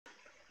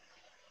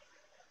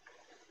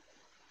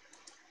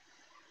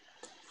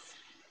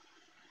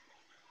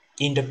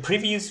In the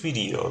previous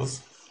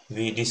videos,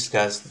 we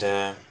discussed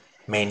the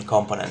main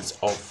components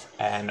of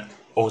an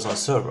Ozone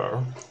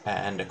server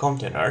and the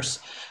containers,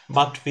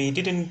 but we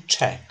didn't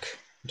check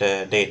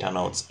the data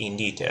nodes in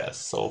detail.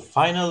 So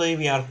finally,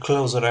 we are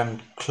closer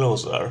and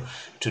closer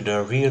to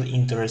the real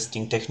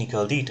interesting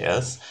technical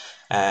details,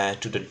 closer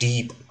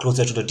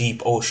to the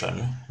deep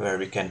ocean, where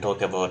we can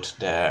talk about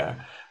the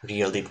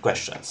real deep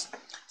questions.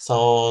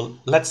 So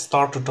let's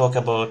start to talk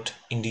about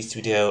in this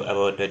video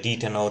about the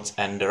Datanodes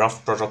and the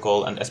Raft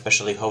protocol, and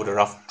especially how the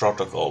Raft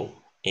protocol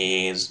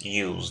is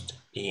used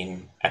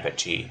in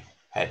Apache,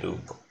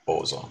 Hadoop,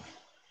 Ozone.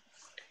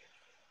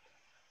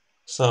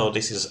 So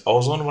this is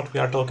Ozone what we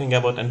are talking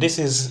about, and this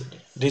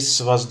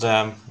was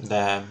the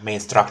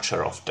main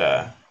structure of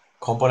the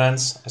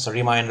components. As a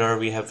reminder,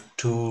 we have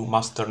two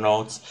master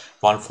nodes,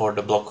 one for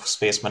the block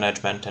space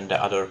management and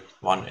the other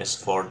one is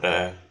for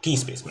the key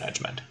space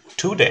management.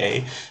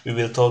 Today we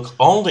will talk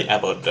only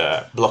about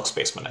the block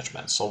space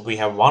management. So we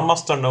have one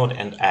master node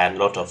and a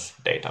lot of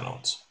data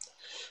nodes.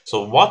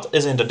 So what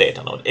is in the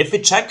data node? If we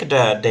check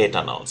the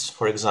data nodes,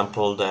 for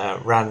example, the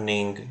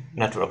running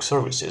network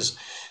services,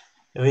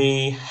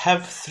 we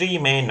have three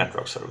main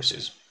network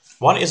services.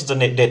 One is the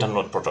data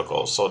node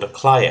protocol, so the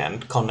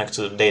client connects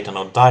to the data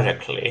node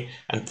directly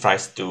and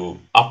tries to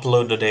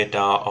upload the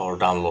data or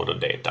download the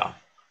data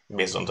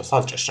based on the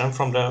suggestion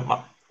from the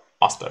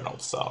master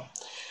node.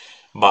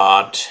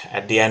 But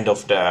at the end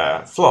of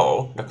the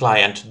flow, the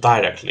client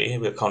directly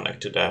will connect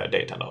to the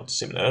data node,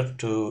 similar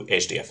to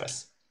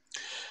HDFS.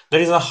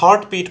 There is a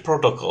heartbeat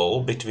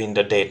protocol between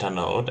the data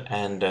node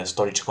and the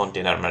storage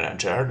container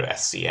manager, the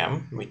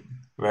SCM,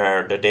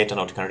 where the data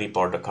node can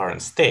report the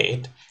current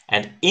state,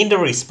 and in the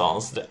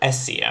response, the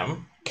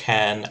SCM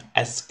can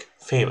ask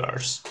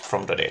favors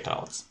from the data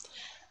nodes.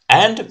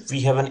 And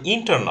we have an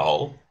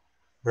internal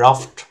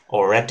Raft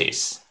or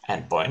Ratis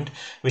endpoint,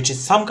 which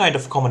is some kind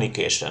of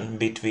communication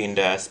between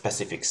the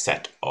specific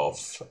set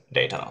of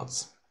data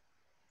nodes.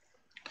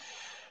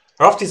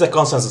 Raft is a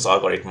consensus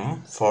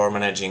algorithm for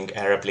managing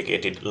a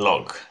replicated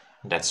log.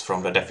 That's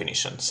from the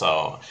definition.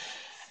 So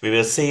we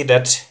will see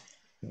that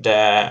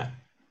the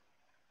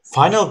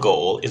final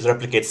goal is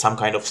replicate some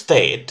kind of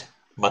state,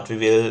 but we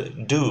will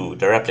do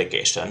the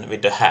replication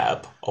with the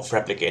help of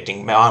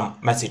replicating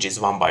messages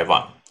one by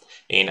one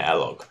in a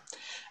log.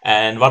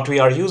 And what we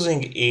are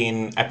using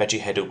in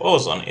Apache Hadoop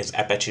Ozone is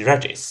Apache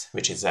Ratis,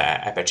 which is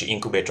an Apache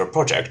incubator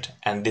project,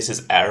 and this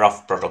is a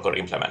Raft protocol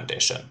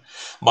implementation.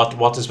 But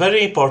what is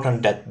very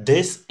important that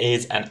this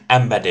is an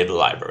embedded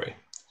library.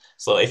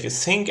 So if you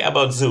think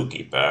about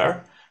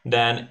Zookeeper,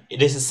 then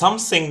this is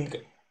something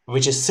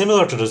which is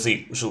similar to the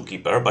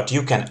Zookeeper, but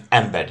you can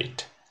embed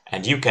it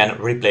and you can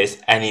replace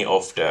any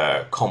of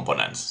the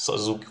components. So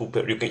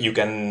Zookeeper, you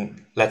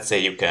can let's say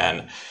you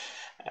can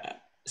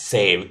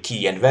save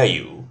key and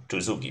value to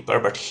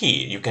Zookeeper, but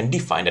here you can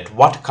define that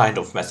what kind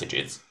of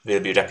messages will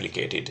be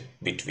replicated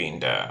between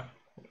the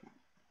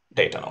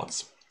data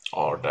nodes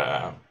or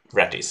the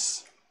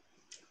Ratis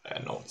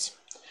nodes.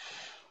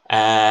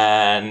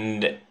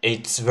 And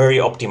it's very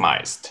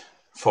optimized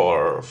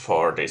for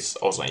this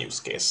Ozone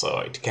use case, so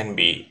it can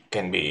be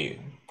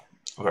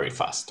very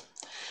fast.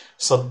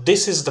 So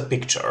this is the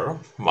picture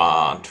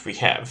what we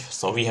have.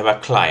 So we have a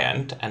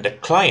client, and the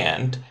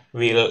client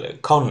will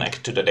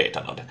connect to the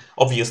data node.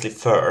 Obviously,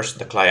 first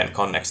the client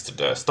connects to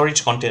the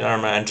storage container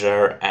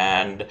manager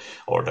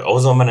or the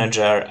Ozone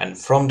manager, and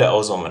from the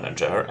Ozone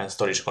manager and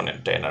storage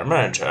container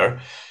manager,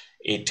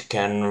 it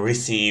can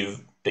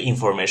receive the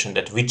information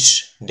that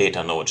which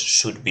data node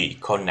should be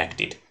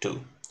connected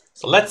to.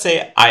 So let's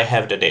say I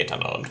have the data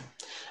node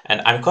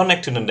and I'm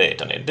connected to the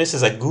data node. This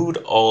is a good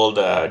old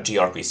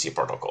gRPC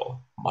protocol.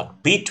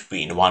 But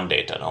between one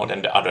data node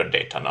and the other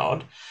data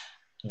node,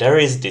 there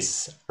is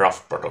this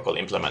Raft protocol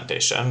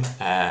implementation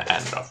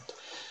and Raft.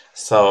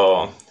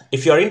 So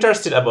if you are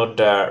interested about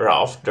the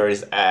Raft, there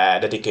is a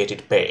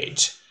dedicated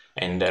page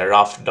in the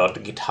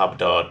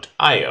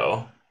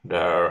raft.github.io.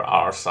 There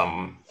are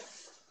some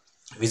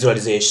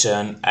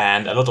visualization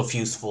and a lot of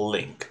useful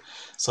link.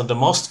 So the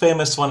most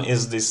famous one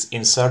is this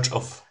in search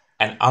of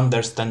an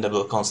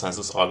understandable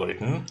consensus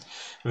algorithm,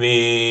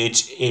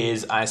 which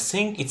is, I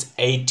think it's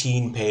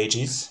 18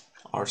 pages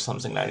or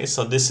something like this.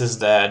 So this is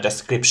the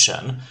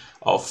description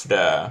of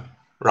the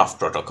Raft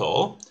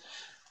protocol.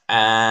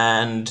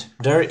 And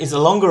there is a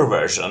longer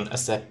version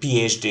as a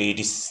PhD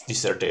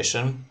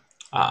dissertation.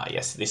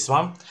 Yes, this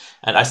one.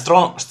 And I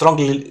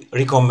strongly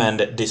recommend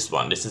this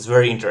one. This is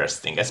very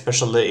interesting,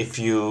 especially if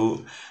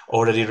you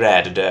already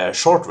read the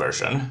short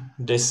version.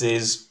 This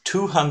is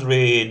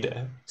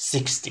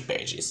 260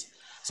 pages.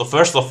 So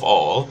first of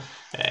all,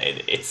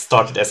 it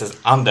started as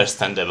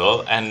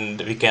understandable, and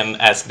we can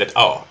ask that,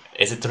 oh,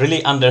 is it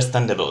really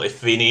understandable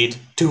if we need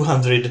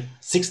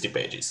 260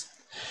 pages?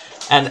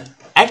 And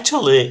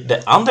actually,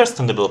 the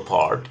understandable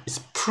part is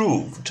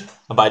proved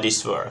by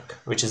this work,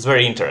 which is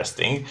very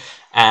interesting.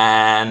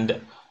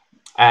 And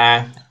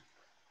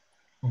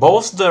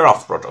both the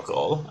Raft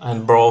protocol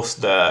and both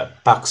the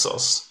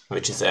Paxos,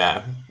 which is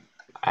an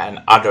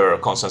other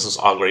consensus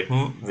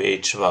algorithm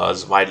which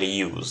was widely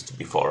used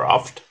before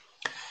Raft,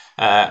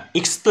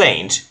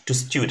 explained to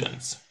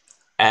students.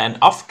 And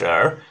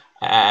after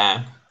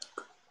a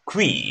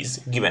quiz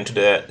given to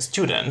the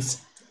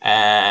students,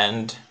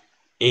 and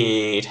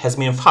it has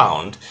been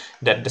found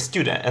that the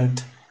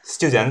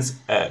students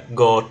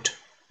got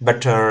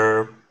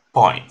better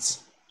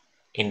points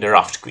in the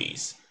Raft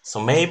quiz. So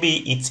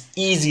maybe it's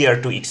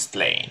easier to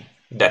explain.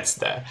 That's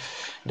the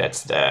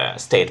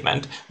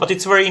statement. But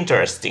it's very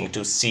interesting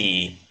to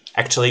see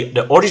actually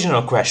the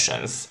original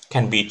questions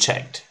can be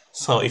checked.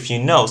 So if you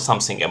know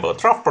something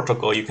about Raft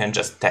protocol, you can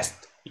just test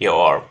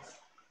your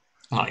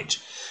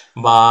knowledge.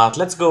 But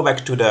let's go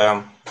back to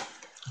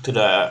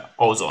the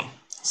Ozone.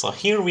 So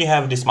here we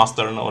have this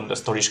master node, the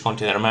storage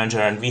container manager,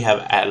 and we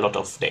have a lot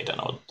of data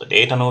nodes. The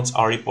data nodes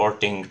are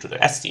reporting to the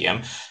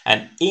SCM,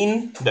 and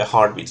in the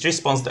heartbeat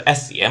response, the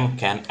SCM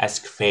can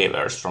ask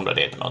favors from the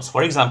data nodes.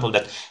 For example,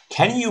 that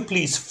can you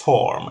please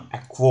form a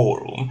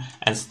quorum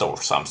and store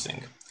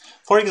something?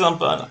 For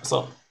example,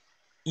 so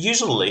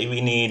usually we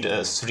need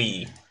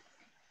 3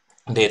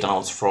 data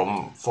nodes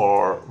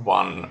for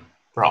one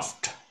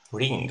Raft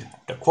ring,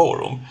 the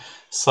quorum.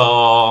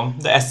 So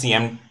the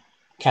SCM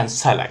can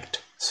select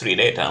 3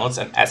 data nodes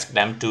and ask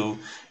them to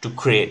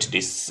create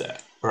this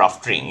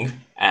Raft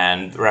ring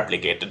and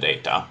replicate the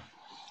data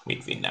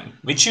between them,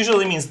 which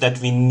usually means that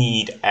we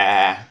need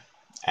a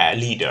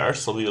leader.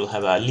 So we will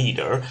have a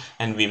leader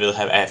and we will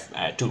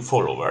have 2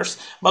 followers,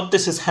 but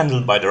this is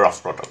handled by the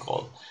Raft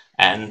protocol,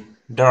 and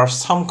there are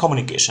some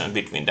communication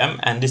between them,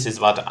 and this is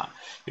what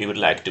we would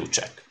like to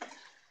check.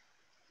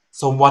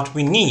 So what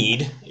we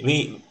need,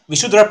 we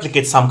should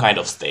replicate some kind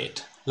of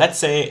state. Let's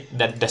say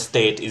that the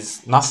state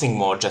is nothing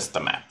more just a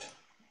map.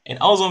 In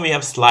Ozone we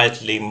have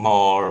slightly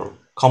more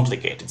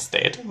complicated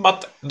state,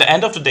 but at the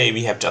end of the day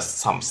we have just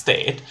some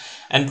state.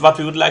 And what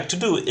we would like to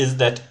do is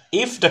that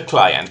if the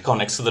client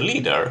connects to the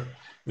leader,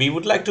 we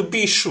would like to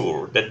be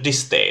sure that this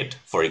state,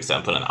 for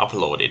example an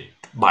uploaded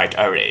byte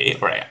array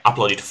or an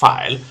uploaded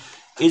file,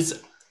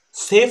 is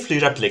safely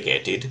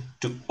replicated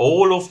to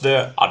all of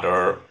the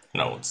other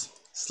nodes.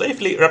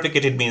 Safely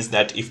replicated means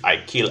that if I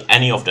kill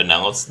any of the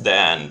nodes,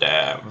 then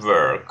the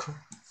work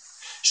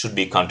should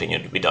be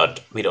continued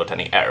without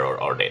any error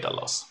or data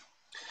loss.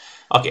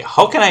 Okay,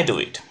 how can I do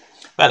it?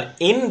 Well,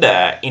 in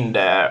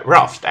the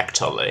Raft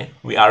actually,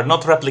 we are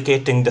not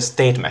replicating the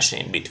state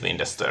machine between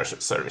the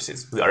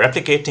services. We are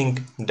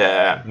replicating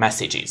the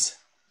messages,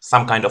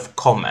 some kind of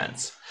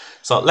comments.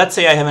 So let's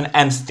say I have an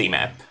empty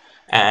map,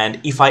 and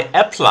if I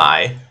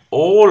apply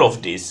all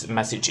of these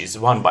messages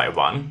one by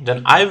one,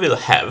 then I will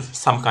have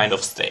some kind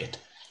of state.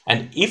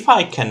 And if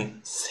I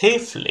can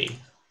safely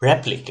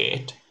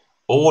replicate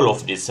all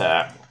of these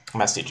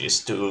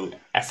messages to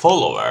a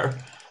follower,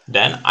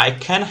 then I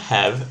can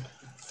have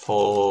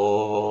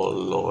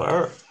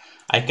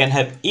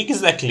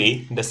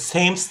exactly the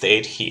same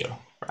state here,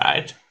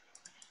 right?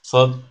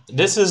 So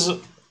this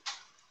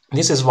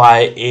is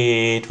why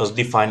it was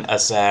defined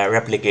as a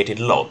replicated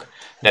log.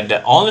 That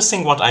the only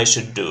thing what I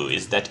should do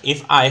is that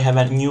if I have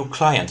a new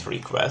client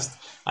request,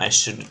 I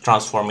should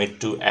transform it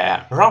to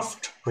a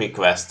Raft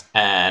request,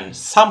 and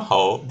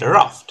somehow the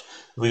Raft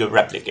will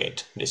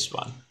replicate this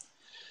one.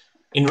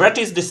 In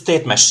Ratis, the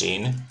state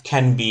machine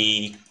can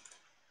be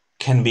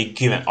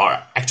given,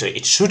 or actually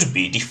it should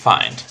be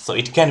defined. So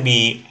it can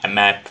be a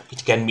map,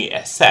 it can be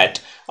a set,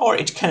 or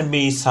it can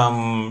be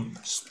some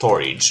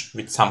storage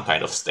with some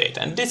kind of state.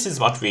 And this is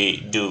what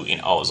we do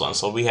in Ozone.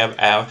 So we have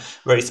a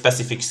very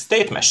specific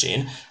state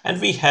machine,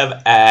 and we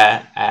have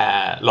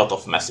a lot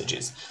of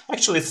messages.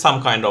 Actually, it's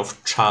some kind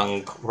of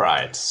chunk,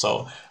 right?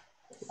 So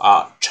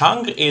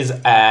chunk is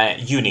a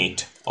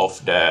unit of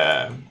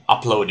the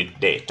uploaded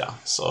data.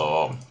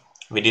 So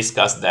we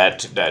discussed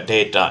that the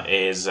data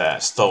is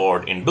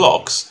stored in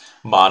blocks,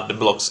 but the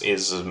blocks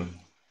is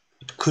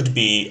it could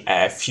be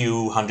a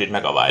few hundred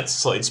megabytes,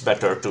 so it's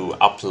better to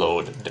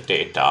upload the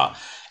data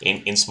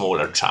in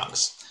smaller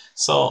chunks.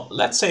 So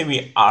let's say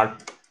we are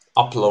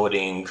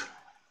uploading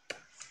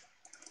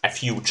a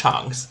few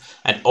chunks,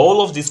 and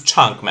all of these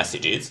chunk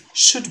messages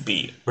should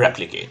be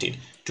replicated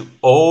to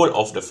all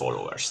of the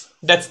followers.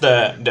 That's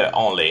the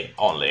only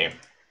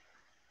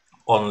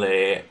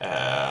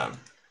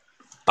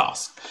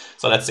task.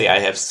 So let's say I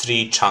have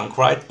 3 chunk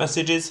write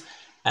messages,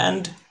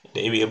 and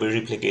they will be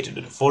replicated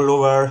to the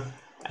follower,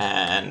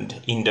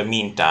 and in the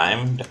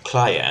meantime the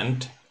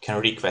client can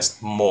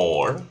request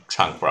more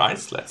chunk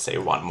writes, let's say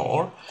 1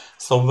 more.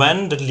 So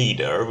when the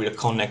leader will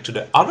connect to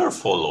the other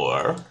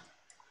follower,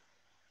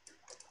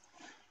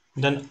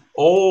 then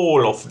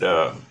all of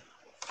the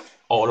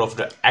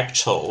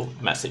actual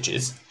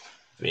messages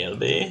will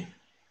be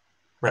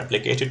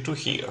replicated to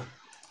here.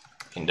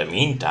 In the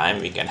meantime,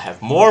 we can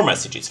have more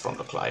messages from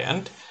the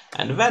client,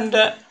 and when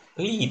the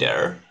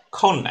leader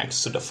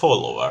connects to the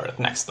follower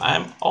next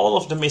time, all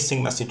of the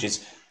missing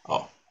messages,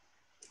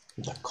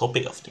 the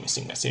copy of the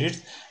missing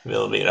messages,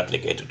 will be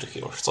replicated to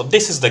here. So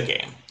this is the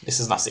game. This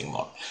is nothing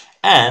more.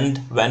 And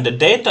when the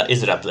data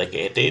is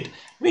replicated,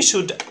 we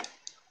should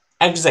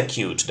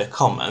execute the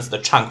commands, the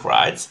chunk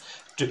writes,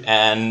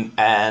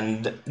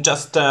 and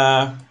just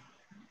add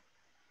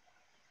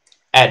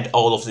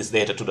all of this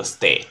data to the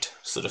state.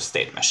 to the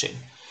state machine.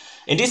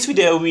 In this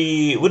video,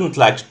 we wouldn't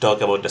like to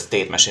talk about the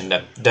state machine.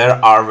 That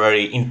there are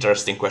very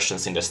interesting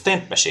questions in the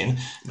state machine,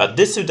 but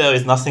this video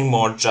is nothing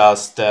more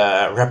just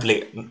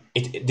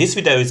this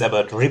video is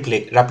about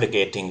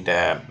replicating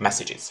the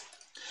messages.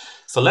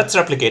 So let's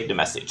replicate the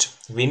message.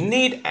 We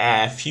need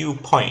a few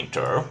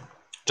pointers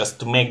just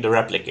to make the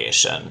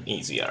replication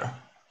easier.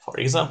 For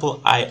example,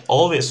 I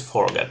always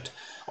forget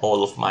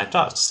all of my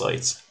tasks, so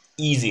it's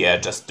easier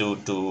just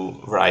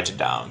to write it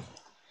down.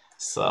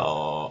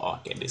 So,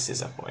 okay, this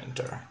is a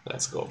pointer.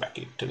 Let's go back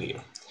to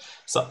here.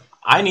 So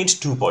I need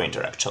two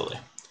pointers actually.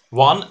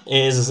 One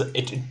is,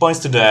 it points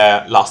to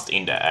the last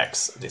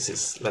index. This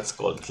is, let's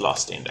call it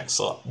last index.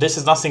 So this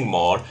is nothing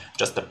more,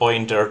 just a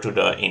pointer to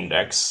the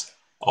index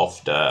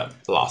of the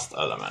last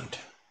element.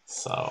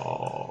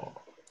 So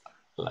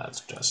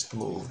let's just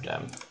move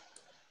them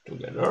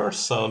together.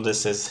 So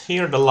this is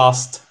here, the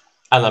last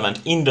element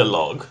in the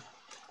log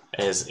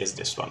is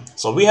this one.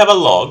 So we have a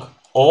log.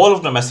 All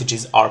of the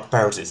messages are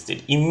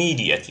persisted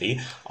immediately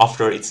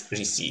after it's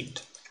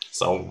received.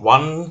 So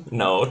one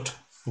note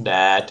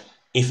that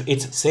if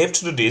it's saved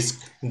to the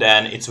disk,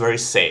 then it's very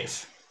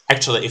safe.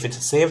 Actually, if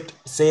it's saved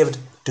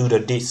to the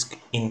disk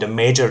in the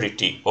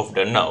majority of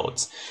the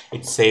nodes,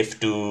 it's safe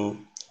to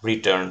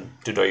return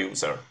to the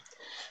user.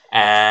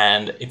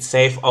 And it's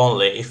safe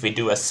only if we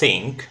do a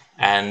sync,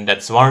 and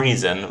that's one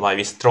reason why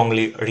we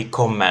strongly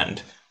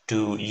recommend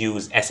to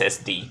use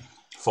SSD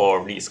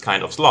for these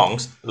kind of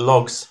logs,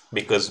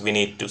 because we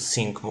need to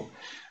sync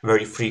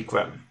very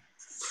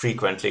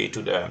frequently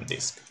to the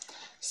disk.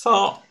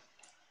 So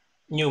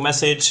new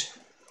message,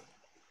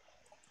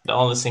 the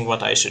only thing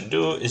what I should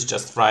do is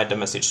just write the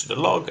message to the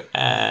log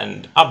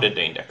and update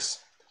the index.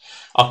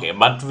 Okay,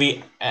 but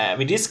we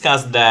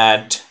discussed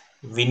that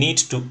we need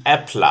to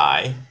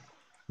apply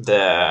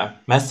the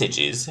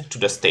messages to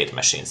the state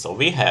machine. So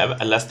we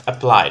have a last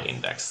applied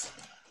index,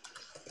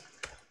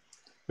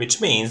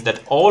 which means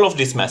that all of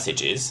these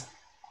messages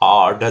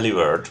are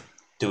delivered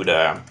to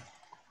the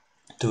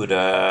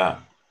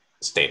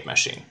state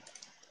machine.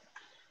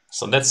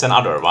 So that's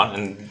another one,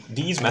 and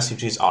these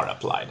messages are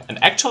applied.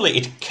 And actually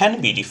it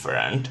can be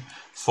different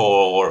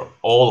for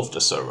all of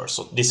the servers.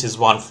 So this is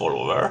one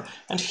follower,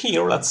 and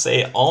here let's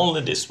say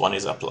only this one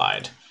is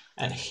applied,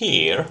 and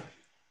here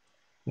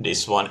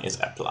this one is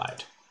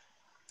applied.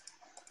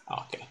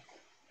 Okay,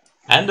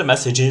 and the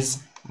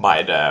messages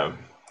by the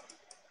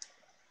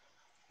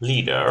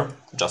leader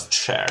just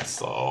shared.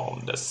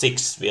 So the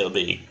 6 will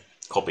be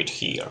copied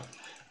here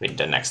with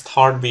the next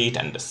heartbeat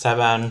and the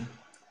 7.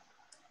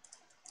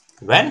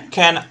 When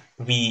can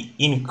we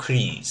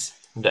increase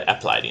the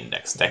applied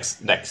index? That's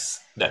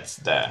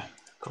the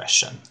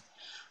question.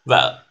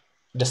 Well,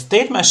 the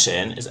state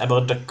machine is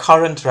about the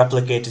current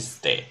replicated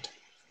state.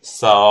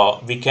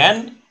 So we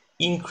can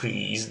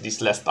increase this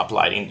last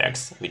applied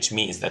index, which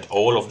means that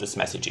all of these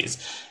messages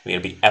will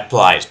be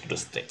applied to the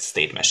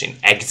state machine,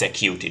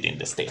 executed in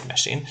the state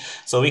machine.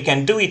 So we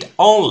can do it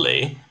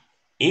only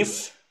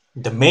if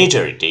the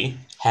majority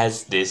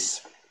has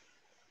this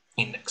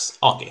index.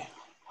 Okay,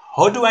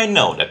 how do I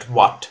know that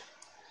what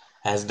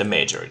has the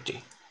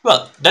majority?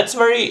 Well, that's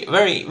very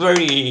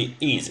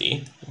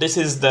easy. This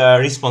is the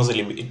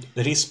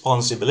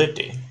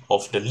responsibility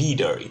of the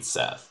leader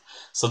itself.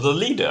 So the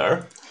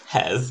leader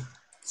has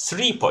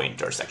 3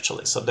 pointers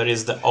actually. So there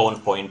is the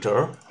own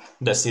pointer,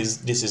 this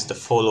is the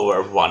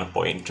follower 1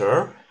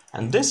 pointer,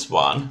 and this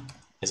one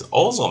is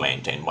also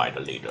maintained by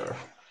the leader.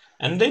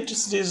 And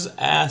this is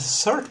a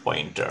third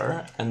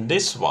pointer, and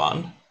this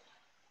one.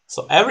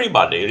 So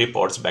everybody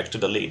reports back to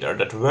the leader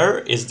that where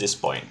is this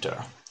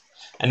pointer.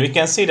 And we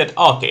can see that,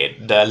 okay,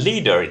 the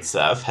leader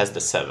itself has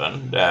the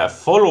 7, the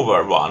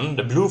follower 1,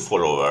 the blue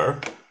follower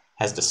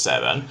has the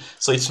 7.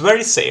 So it's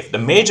very safe. The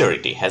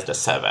majority has the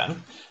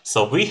 7.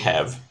 So we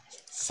have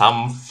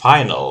some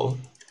final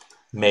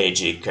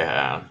magic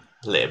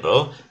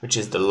label, which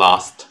is the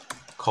last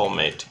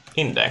commit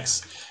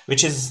index,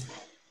 which is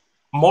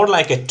more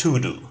like a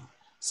to-do.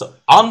 So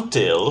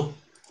until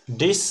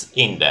this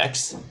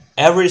index,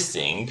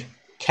 everything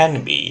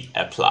can be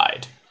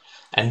applied.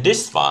 And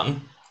this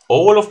one,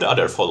 all of the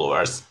other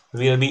followers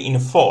will be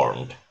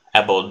informed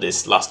about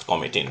this last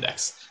commit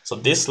index. So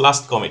this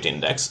last commit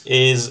index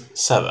is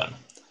 7.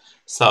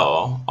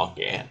 So,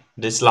 okay,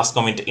 this last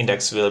commit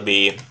index will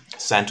be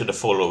sent to the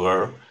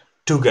follower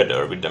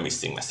together with the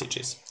missing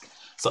messages.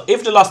 So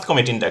if the last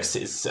commit index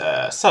is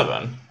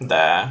 7,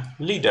 the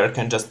leader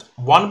can just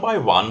one by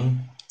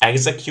one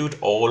execute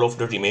all of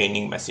the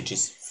remaining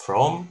messages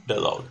from the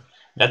log.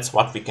 That's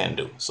what we can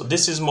do. So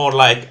this is more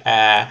like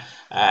a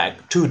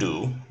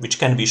to-do which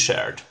can be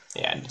shared.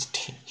 And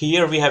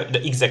here we have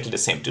exactly the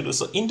same to-do.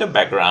 So in the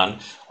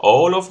background,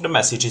 all of the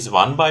messages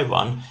one by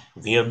one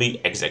will be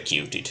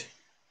executed,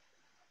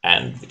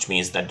 and which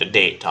means that the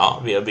data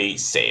will be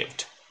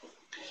saved.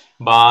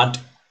 But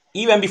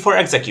even before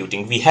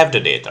executing, we have the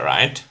data,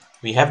 right?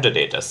 We have the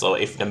data. So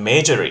if the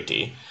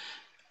majority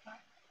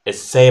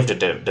is saved,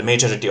 the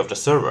majority of the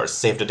servers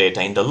save the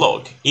data in the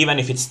log, even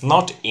if it's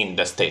not in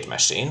the state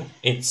machine,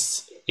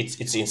 it's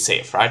in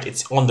safe, right?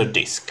 It's on the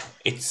disk.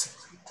 It's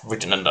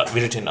written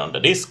on the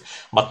disk,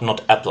 but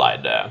not apply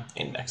the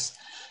index.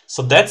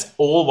 So that's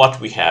all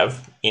what we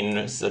have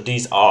in, so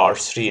these are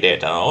 3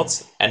 data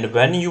nodes, and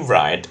when you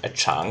write a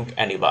chunk,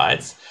 any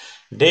bytes,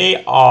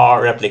 they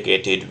are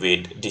replicated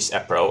with this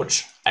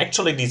approach.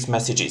 Actually, these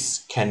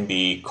messages can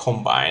be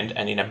combined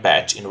and in a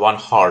batch, in one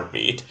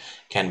heartbeat,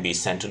 can be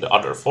sent to the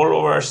other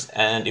followers,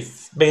 and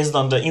if based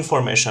on the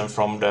information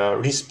from the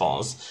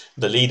response,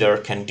 the leader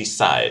can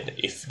decide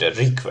if the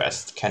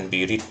request can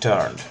be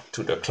returned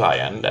to the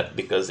client, that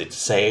because it's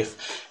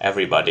safe,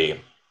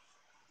 everybody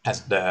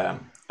has the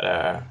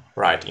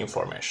right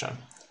information.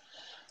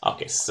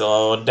 Okay,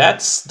 so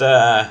that's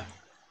the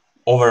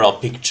overall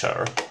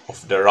picture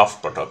of the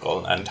Raft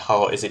protocol and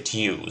how is it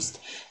used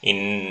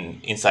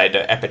inside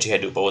the Apache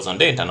Hadoop Ozone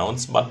data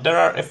nodes. But there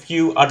are a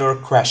few other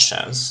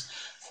questions.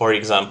 For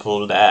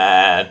example,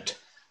 that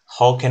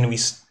how can we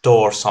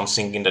store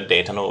something in the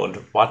data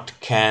node? What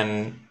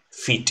can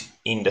fit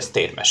in the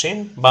state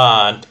machine?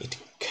 But it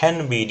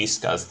can be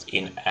discussed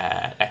in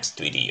a next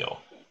video.